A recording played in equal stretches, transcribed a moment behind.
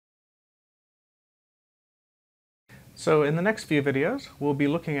So in the next few videos, we'll be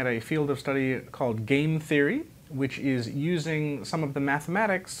looking at a field of study called game theory, which is using some of the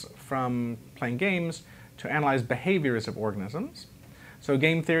mathematics from playing games to analyze behaviors of organisms. So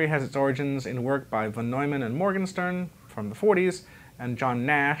game theory has its origins in work by von Neumann and Morgenstern from the 40s, and John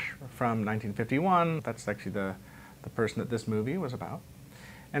Nash from 1951. That's actually the person that this movie was about.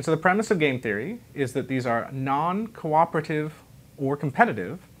 And so the premise of game theory is that these are non-cooperative or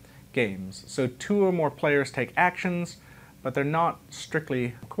competitive games. So two or more players take actions, but they're not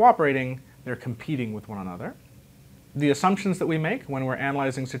strictly cooperating, they're competing with one another. The assumptions that we make when we're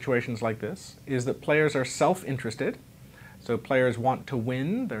analyzing situations like this is that players are self-interested, so players want to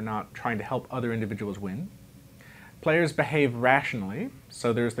win, they're not trying to help other individuals win. Players behave rationally,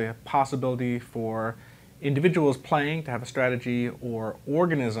 so there's the possibility for individuals playing to have a strategy or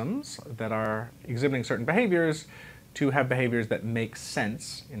organisms that are exhibiting certain behaviors to have behaviors that make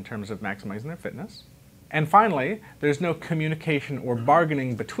sense in terms of maximizing their fitness. And finally, there's no communication or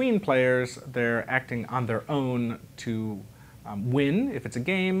bargaining between players. They're acting on their own to win if it's a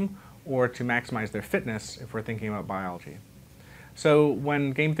game, or to maximize their fitness if we're thinking about biology. So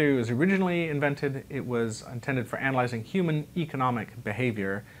when game theory was originally invented, it was intended for analyzing human economic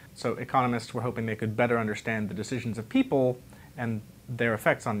behavior. So economists were hoping they could better understand the decisions of people and their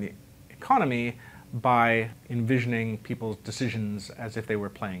effects on the economy by envisioning people's decisions as if they were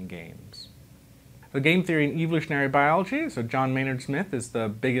playing games. So game theory and evolutionary biology, so John Maynard Smith is the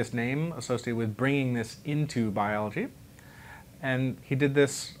biggest name associated with bringing this into biology. And he did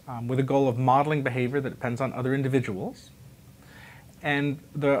this with a goal of modeling behavior that depends on other individuals. And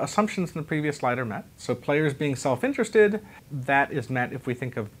the assumptions in the previous slide are met. So players being self-interested, that is met if we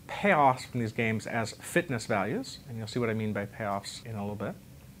think of payoffs from these games as fitness values. And you'll see what I mean by payoffs in a little bit.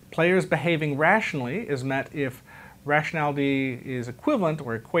 Players behaving rationally is met if rationality is equivalent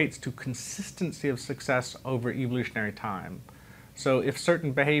or equates to consistency of success over evolutionary time. So if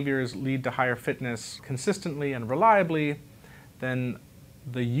certain behaviors lead to higher fitness consistently and reliably, then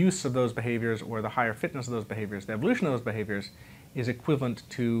the use of those behaviors or the higher fitness of those behaviors, the evolution of those behaviors, is equivalent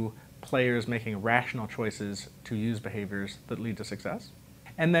to players making rational choices to use behaviors that lead to success.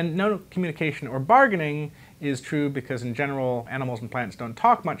 And then no communication or bargaining is true because in general animals and plants don't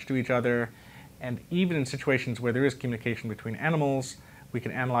talk much to each other, and even in situations where there is communication between animals, we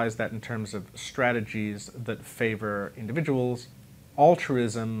can analyze that in terms of strategies that favor individuals.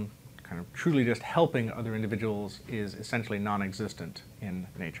 Altruism, kind of truly just helping other individuals, is essentially non-existent in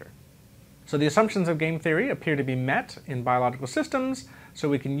nature. So the assumptions of game theory appear to be met in biological systems, so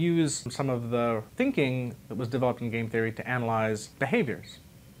we can use some of the thinking that was developed in game theory to analyze behaviors.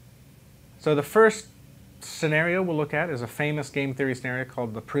 So the first scenario we'll look at is a famous game theory scenario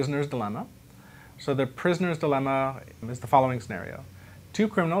called the prisoner's dilemma. So the prisoner's dilemma is the following scenario. Two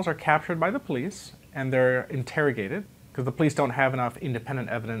criminals are captured by the police and they're interrogated. Because the police don't have enough independent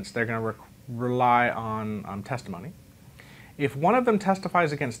evidence, they're going to rely on testimony. If one of them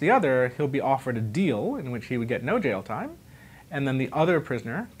testifies against the other, he'll be offered a deal in which he would get no jail time, and then the other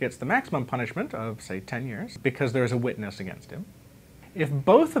prisoner gets the maximum punishment of, say, 10 years, because there's a witness against him. If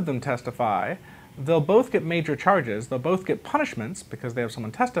both of them testify, they'll both get major charges, they'll both get punishments because they have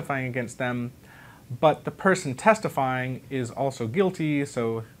someone testifying against them, but the person testifying is also guilty,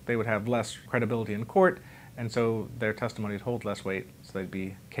 so they would have less credibility in court, and so their testimony would hold less weight, so they'd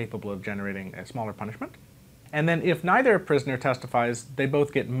be capable of generating a smaller punishment. And then if neither prisoner testifies, they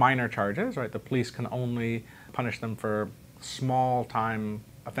both get minor charges, right? The police can only punish them for small-time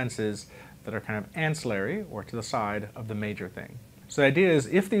offenses that are kind of ancillary or to the side of the major thing. So the idea is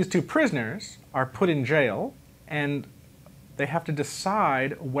if these two prisoners are put in jail and they have to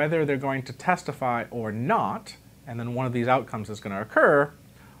decide whether they're going to testify or not, and then one of these outcomes is going to occur,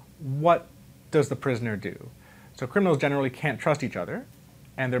 what does the prisoner do? So criminals generally can't trust each other,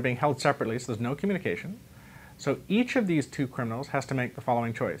 and they're being held separately, so there's no communication. So each of these two criminals has to make the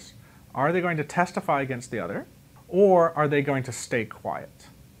following choice. Are they going to testify against the other, or are they going to stay quiet?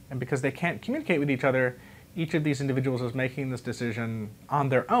 And because they can't communicate with each other, each of these individuals is making this decision on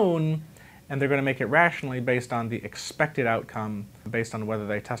their own, and they're going to make it rationally based on the expected outcome, based on whether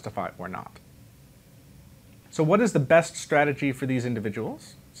they testify or not. So what is the best strategy for these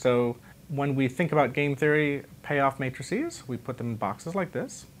individuals? So when we think about game theory payoff matrices, we put them in boxes like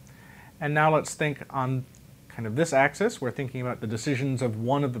this. And now let's think on kind of this axis. We're thinking about the decisions of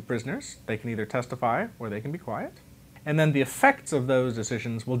one of the prisoners. They can either testify or they can be quiet. And then the effects of those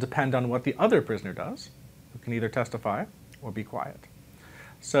decisions will depend on what the other prisoner does, who can either testify or be quiet.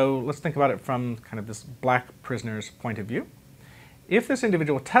 So let's think about it from kind of this black prisoner's point of view. If this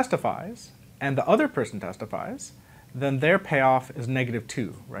individual testifies and the other person testifies, then their payoff is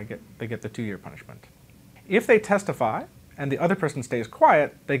 -2, right? They get the 2-year punishment. If they testify and the other person stays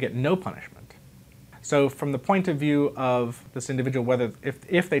quiet, they get no punishment. So from the point of view of this individual, whether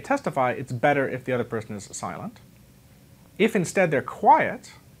if they testify, it's better if the other person is silent. If instead they're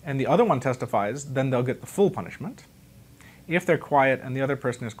quiet and the other one testifies, then they'll get the full punishment. If they're quiet and the other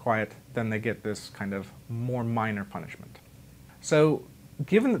person is quiet, then they get this kind of more minor punishment. So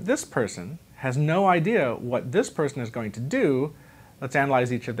given that this person has no idea what this person is going to do, let's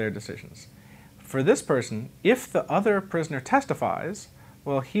analyze each of their decisions. For this person, if the other prisoner testifies,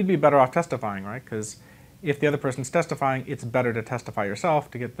 well, he'd be better off testifying, right? Because if the other person's testifying, it's better to testify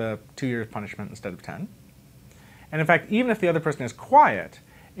yourself to get the 2 years punishment instead of 10. And in fact, even if the other person is quiet,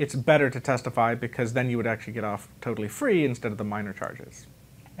 it's better to testify because then you would actually get off totally free instead of the minor charges.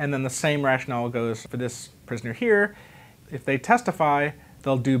 And then the same rationale goes for this prisoner here. If they testify,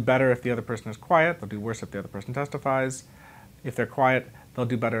 they'll do better if the other person is quiet. They'll do worse if the other person testifies. If they're quiet, they'll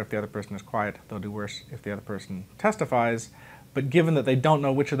do better if the other person is quiet. They'll do worse if the other person testifies. But given that they don't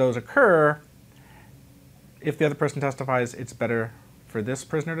know which of those occur, if the other person testifies, it's better for this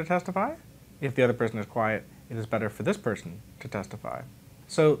prisoner to testify. If the other person is quiet, it is better for this person to testify.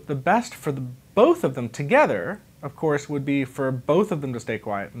 So the best for both of them together, of course, would be for both of them to stay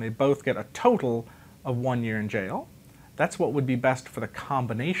quiet, and they both get a total of 1 year in jail. That's what would be best for the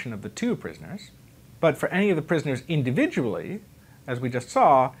combination of the two prisoners. But for any of the prisoners individually, as we just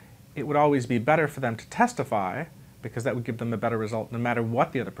saw, it would always be better for them to testify because that would give them a better result no matter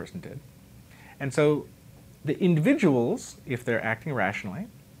what the other person did. And so the individuals, if they're acting rationally,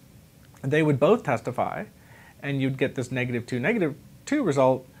 they would both testify, and you'd get this -2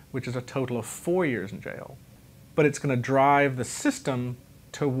 result, which is a total of 4 years in jail. But it's going to drive the system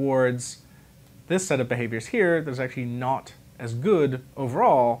towards this set of behaviors here that's actually not as good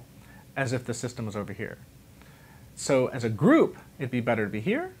overall as if the system was over here. So as a group, it'd be better to be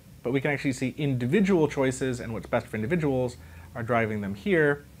here, but we can actually see individual choices and what's best for individuals are driving them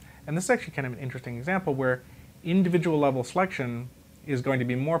here. And this is actually kind of an interesting example where individual level selection is going to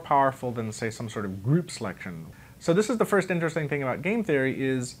be more powerful than, say, some sort of group selection. So this is the first interesting thing about game theory,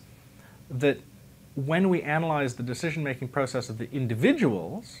 is that when we analyze the decision-making process of the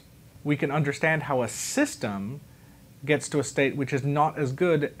individuals, we can understand how a system gets to a state which is not as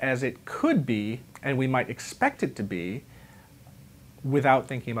good as it could be, and we might expect it to be, without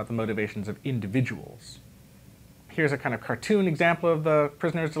thinking about the motivations of individuals. Here's a kind of cartoon example of the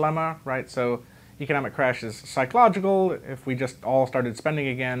prisoner's dilemma, right? So economic crash is psychological. If we just all started spending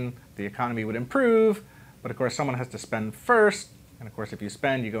again, the economy would improve. But of course, someone has to spend first. And of course, if you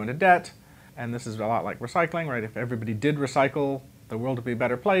spend, you go into debt. And this is a lot like recycling, right? If everybody did recycle, the world would be a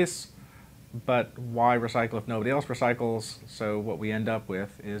better place. But why recycle if nobody else recycles? So what we end up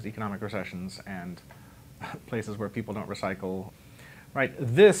with is economic recessions and places where people don't recycle. Right?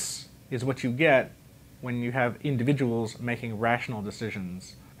 This is what you get when you have individuals making rational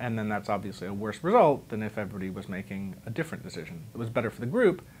decisions. And then that's obviously a worse result than if everybody was making a different decision. It was better for the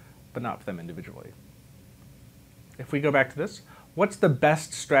group, but not for them individually. If we go back to this, what's the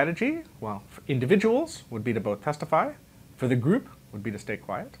best strategy? Well, for individuals would be to both testify. For the group would be to stay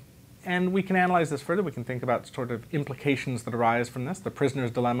quiet. And we can analyze this further. We can think about sort of implications that arise from this. The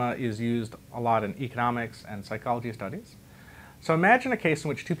prisoner's dilemma is used a lot in economics and psychology studies. So imagine a case in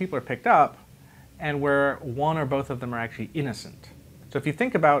which two people are picked up and where one or both of them are actually innocent. So if you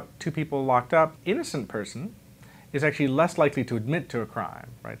think about two people locked up, innocent person is actually less likely to admit to a crime,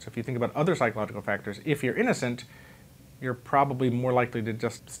 right? So if you think about other psychological factors, if you're innocent, you're probably more likely to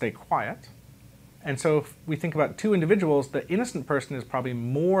just stay quiet. And so if we think about two individuals, the innocent person is probably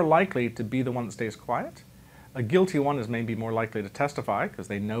more likely to be the one that stays quiet. A guilty one is maybe more likely to testify because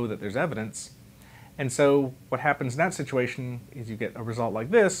they know that there's evidence. And so what happens in that situation is you get a result like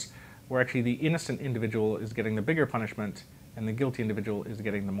this, where actually the innocent individual is getting the bigger punishment and the guilty individual is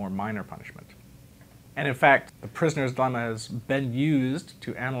getting the more minor punishment. And in fact, the prisoner's dilemma has been used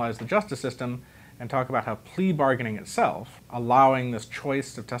to analyze the justice system and talk about how plea bargaining itself, allowing this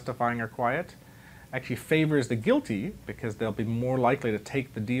choice of testifying or quiet, actually favors the guilty because they'll be more likely to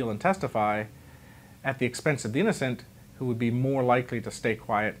take the deal and testify at the expense of the innocent, who would be more likely to stay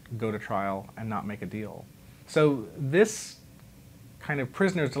quiet, go to trial, and not make a deal. So this kind of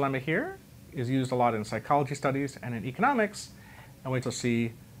prisoner's dilemma here is used a lot in psychology studies and in economics, and we will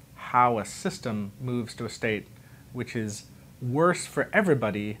see how a system moves to a state which is worse for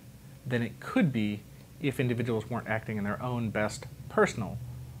everybody than it could be if individuals weren't acting in their own best personal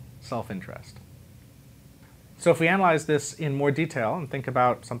self-interest. So if we analyze this in more detail and think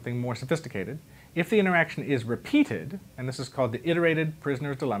about something more sophisticated, if the interaction is repeated, and this is called the iterated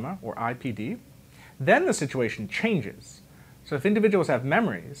prisoner's dilemma, or IPD, then the situation changes. So if individuals have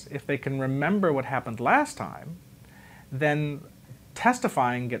memories, if they can remember what happened last time, then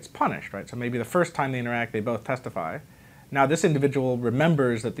testifying gets punished, right? So maybe the first time they interact, they both testify. Now this individual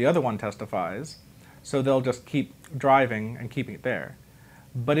remembers that the other one testifies, so they'll just keep driving and keeping it there.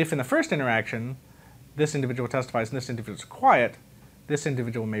 But if in the first interaction, this individual testifies and this individual is quiet, this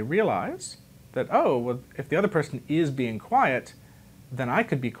individual may realize that, oh, well, if the other person is being quiet, then I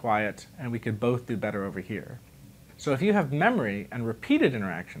could be quiet and we could both do better over here. So if you have memory and repeated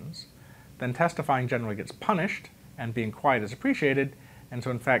interactions, then testifying generally gets punished and being quiet is appreciated, and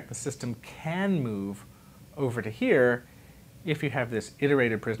so in fact the system can move over to here if you have this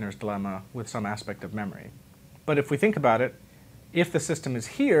iterated prisoner's dilemma with some aspect of memory. But if we think about it, if the system is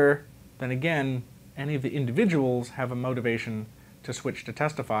here, then again, any of the individuals have a motivation to switch to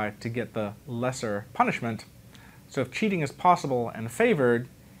testify to get the lesser punishment. So if cheating is possible and favored,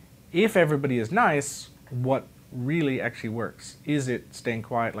 if everybody is nice, what really actually works? Is it staying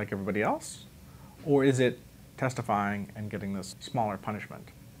quiet like everybody else? Or is it testifying and getting this smaller punishment?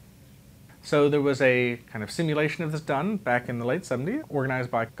 So there was a kind of simulation of this done back in the late 70s,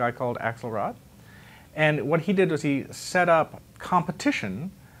 organized by a guy called Axelrod. And what he did was he set up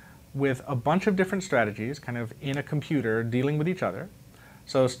competition with a bunch of different strategies kind of in a computer dealing with each other.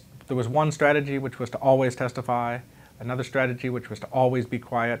 So there was one strategy which was to always testify, another strategy which was to always be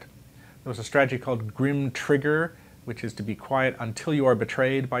quiet. There was a strategy called grim trigger, which is to be quiet until you are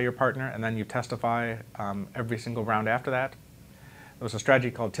betrayed by your partner and then you testify every single round after that. There was a strategy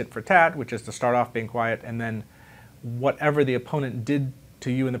called tit for tat, which is to start off being quiet and then whatever the opponent did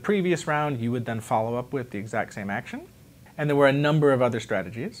to you in the previous round, you would then follow up with the exact same action. And there were a number of other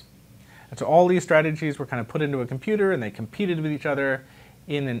strategies. And so all these strategies were kind of put into a computer and they competed with each other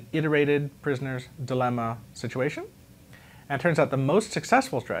in an iterated prisoner's dilemma situation. And it turns out the most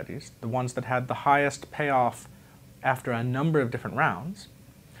successful strategies, the ones that had the highest payoff after a number of different rounds,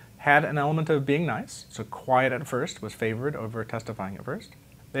 had an element of being nice, so quiet at first was favored over testifying at first.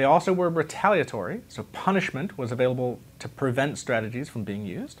 They also were retaliatory, so punishment was available to prevent strategies from being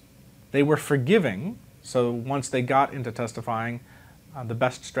used. They were forgiving, so once they got into testifying, the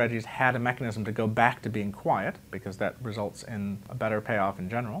best strategies had a mechanism to go back to being quiet, because that results in a better payoff in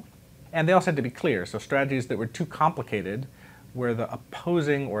general. And they also had to be clear, so strategies that were too complicated, where the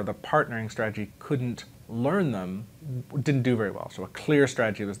opposing or the partnering strategy couldn't learn them, didn't do very well. So a clear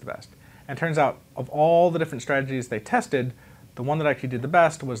strategy was the best. And it turns out, of all the different strategies they tested, the one that actually did the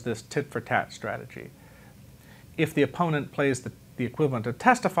best was this tit-for-tat strategy. If the opponent plays the equivalent of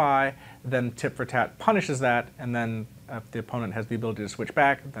testify, then tit-for-tat punishes that, and then if the opponent has the ability to switch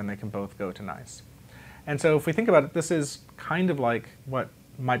back, then they can both go to nice. And so if we think about it, this is kind of like what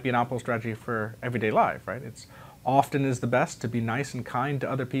might be an optimal strategy for everyday life, right? It's often is the best to be nice and kind to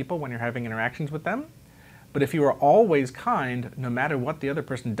other people when you're having interactions with them. But if you are always kind, no matter what the other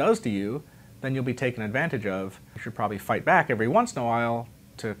person does to you, then you'll be taken advantage of. You should probably fight back every once in a while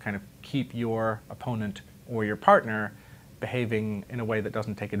to kind of keep your opponent or your partner behaving in a way that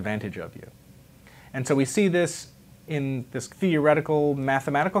doesn't take advantage of you. And so we see this in this theoretical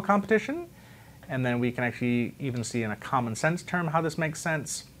mathematical competition, and then we can actually even see in a common sense term how this makes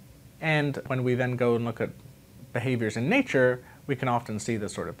sense. And when we then go and look at behaviors in nature, we can often see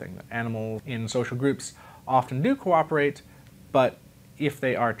this sort of thing, that animals in social groups often do cooperate, but if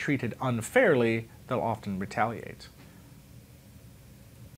they are treated unfairly, they'll often retaliate.